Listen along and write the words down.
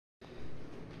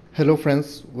Hello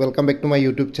friends, welcome back to my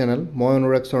YouTube channel. মই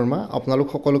অনুৰাগ শৰ্মা আপোনালোক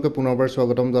সকলোকে পুনৰবাৰ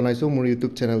স্বাগতম জনাইছো মোৰ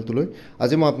YouTube চেনেলটোলৈ।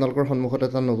 আজি মই আপোনালোকৰ সন্মুখত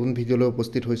এটা নতুন ভিডিঅ লৈ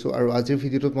উপস্থিত হৈছো আৰু আজিৰ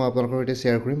ভিডিঅটোত মই আপোনালোকৰ সৈতে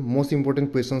শেয়াৰ কৰিম most important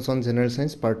questions on general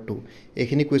science part 2.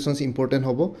 এইখিনি questions important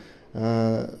হ'ব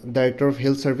Director of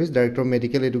Health Service, Director of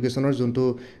Medical Education or যোনটো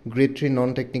grade 3 non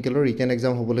technical or written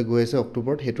exam হ'বলৈ গৈ আছে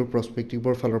অক্টোবৰত হেতুৰ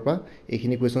perspectiveৰ ফালৰ পৰা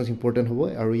এইখিনি questions important হ'ব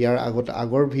আৰু ইয়াৰ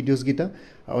আগৰ ভিডিঅ'ছ গিটা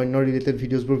অন্য ৰিলেটেড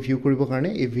ভিডিঅ'ছবোৰ ভিউ কৰিবৰ কাৰণে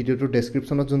এই ভিডিঅ'টোৰ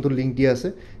ডেসক্ৰিপচনত যোনটো লিংক দিয়া আছে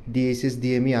DHS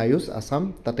DME IOS আসাম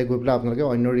তাতে গৈ পেলাই আপোনালোকে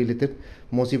অন্য ৰিলেটেড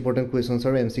most important questions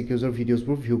আৰু MCQs or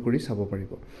ভিডিঅ'ছবোৰ ভিউ কৰি চাব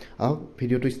পাৰিব আহক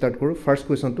ভিডিঅ'টো ষ্টাৰ্ট কৰো ফাৰ্স্ট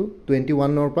কোৱেশ্চনটো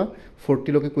 21 ৰ পৰা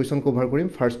 40 লৈকে কোৱেশ্চন কভাৰ কৰিম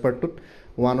ফাৰ্স্ট পাৰ্টটোত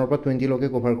 1 ৰ পৰা 20 লৈকে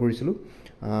কভাৰ কৰিছিলো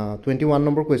 21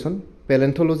 নম্বৰ কোৱেশ্চন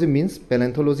প্যালেন্থোলজি মিন্স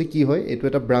প্যালেন্থোলজি কি হয় এটো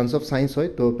এটা ব্ৰাঞ্চ অফ সায়েন্স হয়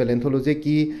তো প্যালেন্থোলজি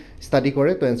কি ষ্টাডি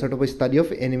কৰে তো আনসাৰটো হ'ব study of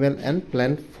animal and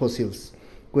plant fossils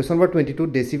Question number 22,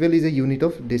 decibel is a unit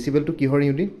of, decibel to kihor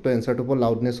unit, to answer to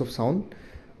loudness of sound.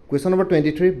 Question number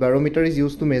 23, barometer is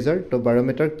used to measure, to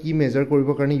barometer key measure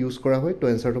koribo karone use kora hoy, to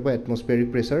answer to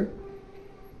atmospheric pressure.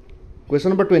 Question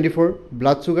number 24,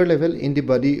 blood sugar level in the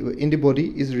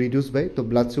body is reduced by, to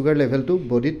blood sugar level to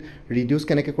body reduce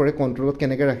keneke kore control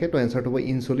keneke rakhe, to answer to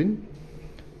insulin.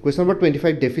 Question number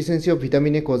 25, deficiency of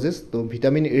vitamin A causes. So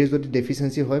vitamin A is the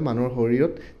deficiency hoy manor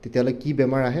horirot tetiale ki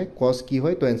bemar ahe cause ki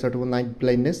hoy to answer to night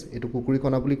blindness etu kukuri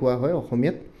kona boli koa hoy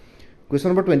ohomiyat. Question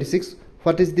number 26,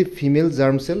 what is the female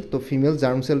germ cell? To female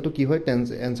germ cell to ki hoy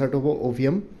answer to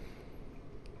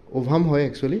ovum hoy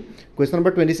actually. Question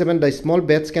number 27, the small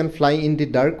bats can fly in the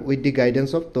dark with the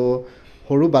guidance of to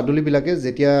হৰু বাদুলি বিলাকে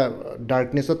যেতিয়া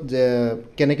ডাৰ্কনেছত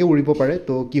কেনেকে উৰিব পাৰে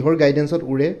তো কিহৰ গাইডেন্সত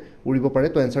উৰিব পাৰে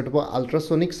তো আনসাৰ হ'ব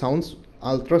আল্ট্ৰাসনিক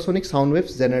সাউন্ড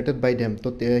ওয়েভস জেনাৰেটেড বাই দেম তো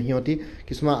হিয়তি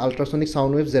কিছুমান আল্ট্ৰাসনিক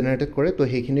সাউন্ড ওয়েভস জেনাৰেটেড কৰে তো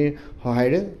হেখিনিৰ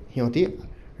সহায়ৰে হিয়তি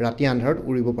ৰাতি আন্ধাৰত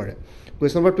উৰিব পাৰে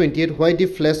Question number 28, why the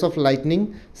flash of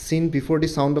lightning seen before the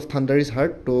sound of thunder is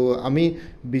heard? To ami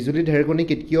bijuli dherkoni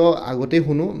kitkiyo agote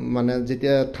hunu mane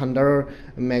jetia thunder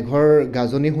meghor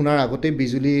gajoni hunar agote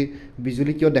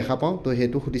bijuli kyo dekha pao to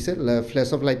hetu khudise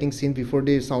flash of lightning seen before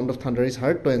the sound of thunder is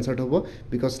heard to answer hobo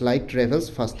because light travels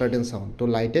faster than sound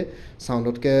to light e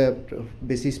sound ke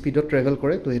besi speed ot travel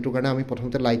kore to hetu karone ami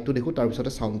prothomote light to dekhu tar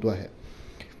pisote sound to ahe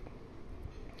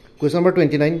Question number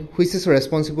 29, which is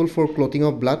responsible for clotting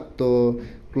of blood? So,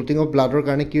 clotting of blood or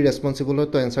karne ki responsible ho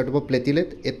to answer to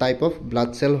platelet, a type of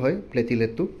blood cell hoy,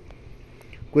 platelet to.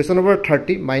 Question number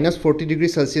 30, minus 40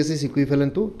 degrees Celsius is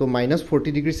equivalent to, so minus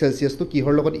 40 degrees Celsius to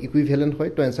kihor logot equivalent hoy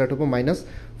to answer to minus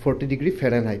 40 degree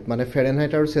Fahrenheit. Mane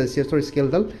Fahrenheit or Celsius or scale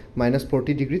dal minus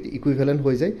 40 degree equivalent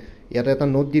hoy jay. Yata eta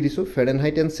note di disu,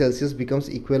 Fahrenheit and Celsius becomes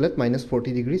equal at minus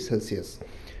 40 degrees Celsius.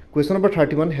 Question number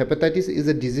 31, hepatitis is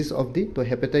a disease of the, to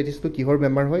hepatitis to kihor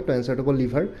bemar hoy to answer to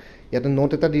liver. Yata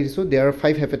note eta di disu, there are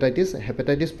 5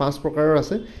 hepatitis 5 prokarar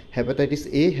ase, hepatitis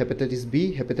A, hepatitis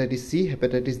B, hepatitis C,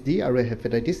 hepatitis D, and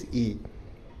hepatitis E.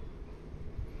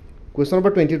 Question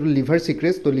number 22, liver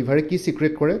secretes, to liver ki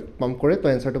secrete kore, pump kore, to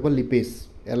answer to lipase,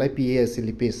 LIPASE,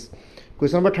 lipase.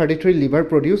 Question number 33, liver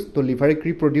produce, to liver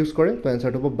ki produce kore, to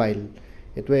answer to bile.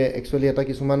 Etwe actually eta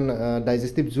kisuman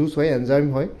digestive juice hoy,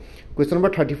 enzyme hoy. Question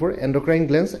number 34, endocrine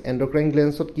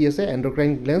glands ot ki ase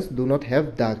endocrine glands do not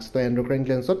have ducts to endocrine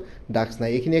glands ot ducts nai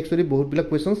ekhini actually bahut bila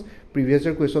questions previous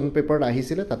year question paper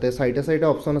ahisile tate saita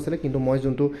option asile kintu moi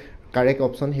juntu correct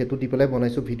option hetu di pelai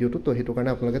banaisu video to hetu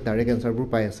karone apnaloke direct answer bur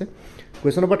pai ase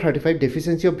question number 35,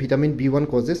 deficiency of vitamin B1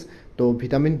 causes to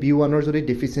vitamin B1 or jodi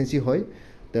deficiency hoy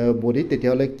the body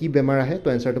tetiale ki bemar ahe to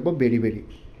answer to berry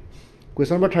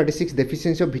Question number 36,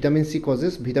 deficiency of vitamin C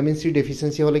causes, vitamin C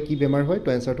deficiency hole ki bemar hoy to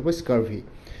answer to scurvy.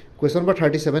 Question number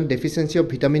 37, deficiency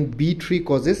of vitamin B3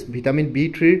 causes, vitamin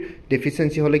B3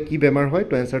 deficiency hole ki bemar hoy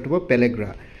to answer to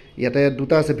pellagra. Yata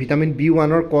duta ase vitamin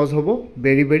B1 or cause hobo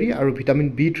berry aru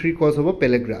vitamin B3 cause hobo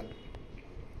pellagra.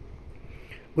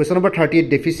 Question number 38,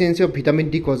 deficiency of vitamin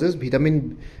D causes,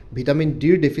 vitamin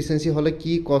D deficiency hole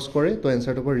ki cause kore to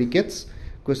answer to rickets.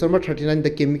 Question number 39, the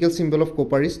chemical symbol of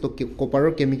copper is, to copper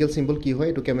or chemical symbol ki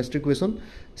hoy to chemistry question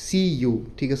Cu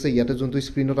thik ase yate jontu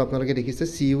screen ot apnaloke dekhise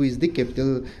Cu is the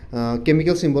capital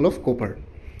chemical symbol of copper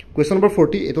Question number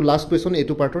 40, eto last question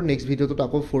eto part or next video to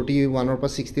ako 41 or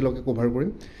 60 loke cover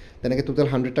korim tenake total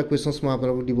 100 ta questions ma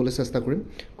apnalok dibole chesta korim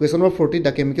Question number 40,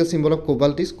 the chemical symbol of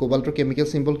cobalt is, cobalt or chemical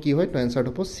symbol ki hoy to answer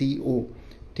to Co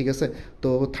ঠিক আছে তো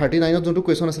 39 ত যোনটো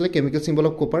question আছিল chemical symbol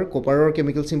of copper কপাৰৰ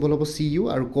chemical symbol হ'ব Cu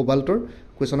আৰু কোবাল্টৰ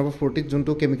question number 40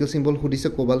 যোনটো chemical symbol সুধিছে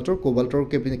কোবাল্টৰ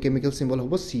chemical symbol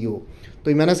হ'ব CO তো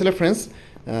ইমান আছিলে friends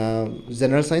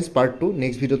general science part 2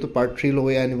 next ভিডিওটো পাৰ্ট 3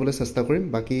 লৈ আনিবলৈ চেষ্টা কৰিম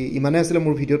বাকি ইমানে আছিলে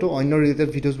মোৰ ভিডিওটো অন্য ৰিলেটেড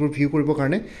ভিডিওছবোৰ ভিউ কৰিবৰ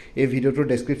কাৰণে এই ভিডিওটোৰ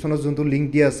ডেসক্ৰিপচনত যোনটো লিংক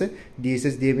দিয়া আছে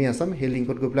DHS DME আসাম সেই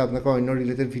লিংকত গৈ পেলাই আপোনালোকে অন্য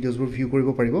ৰিলেটেড ভিডিওছবোৰ ভিউ কৰিব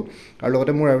পাৰিব আৰু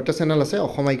লগতে মোৰ আৰু এটা চেনেল আছে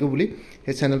অসম আইকিউ বুলি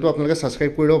সেই চেনেলটো আপোনালোকে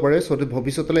সাবস্ক্ৰাইব কৰি ল'ব পাৰে সো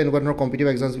ভৱিষ্যতলৈ এনেকুৱা ধৰণৰ কম্পিটিটিভ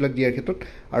এক্সামছবিলাক দিয়াৰ ক্ষেত্ৰত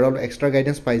আৰু এক্সট্ৰা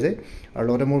গাইডেন্স পাই যায় আৰু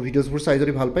লগতে মোৰ ভিডিওছবোৰ চাই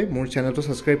যদি ভাল পায় মোৰ চেনেলটো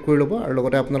সাবস্ক্ৰাইব কৰি ল'ব আৰু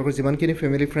লগতে আপোনালোকৰ যিমানখিনি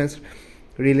ফেমিলি ফ্ৰেণ্ডছ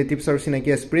ৰিলেটিভছ আৰু চিনাকি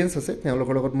এক্সপিৰিয়েন্স আছে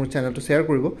তেওঁলোকৰ লগত মোৰ চেনেলটো শ্বেয়াৰ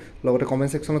কৰিব লগতে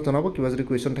কমেন্ট সেকশনত জনাব কিবা যদি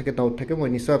কোৱেশ্চন থাকে ডাউট থাকে মই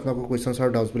নিশ্চয় আপোনালোকৰ কোৱেশ্চনছ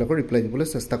আৰু ডাউটছবিলাকৰ ৰিপ্লাই দিবলৈ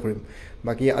চেষ্টা কৰিম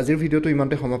বাকি আজিৰ ভিডিওটো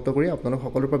ইমানতে সমাপ্ত কৰি আপোনালোক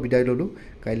সকলোৰ পৰা বিদায় ললো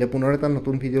কাইলৈ পুনৰ এটা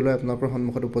নতুন ভিডিও লৈ আপোনালোকৰ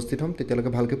সন্মুখত উপস্থিত হ'ম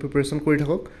তেতিয়ালৈকে ভালকৈ প্ৰিপাৰেচন কৰি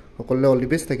থাকক সকলোলৈ অল দি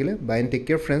বেষ্ট থাকিলে বাই and tech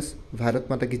care friends Bharat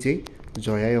মাতা কি জয়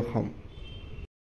জয় অসম